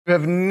you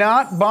have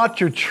not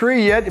bought your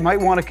tree yet, you might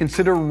want to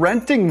consider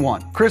renting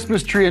one.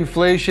 Christmas tree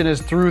inflation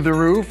is through the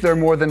roof. They're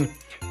more than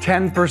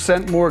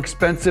 10% more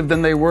expensive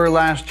than they were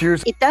last year.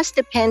 It does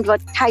depend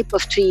what type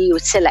of tree you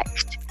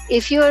select.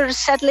 If you're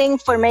settling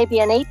for maybe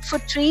an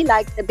 8-foot tree,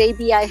 like the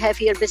baby I have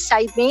here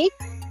beside me,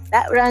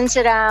 that runs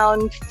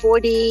around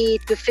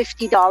 $40 to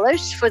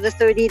 $50 for the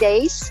 30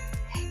 days.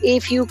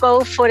 If you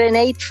go for an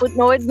 8-foot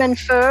Nordman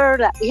fir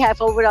that we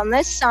have over on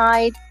this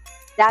side,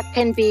 that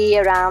can be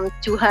around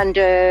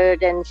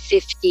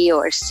 $250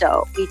 or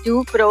so. We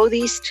do grow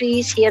these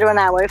trees here on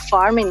our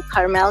farm in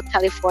Carmel,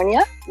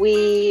 California.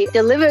 We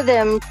deliver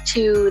them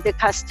to the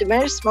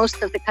customers.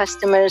 Most of the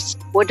customers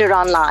order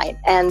online,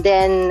 and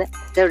then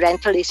the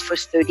rental is for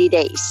 30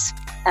 days.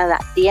 And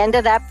at the end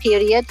of that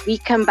period, we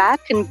come back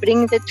and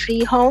bring the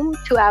tree home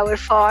to our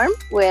farm,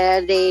 where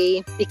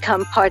they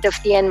become part of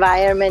the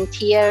environment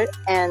here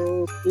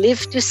and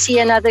live to see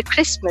another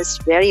Christmas,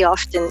 very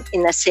often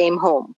in the same home.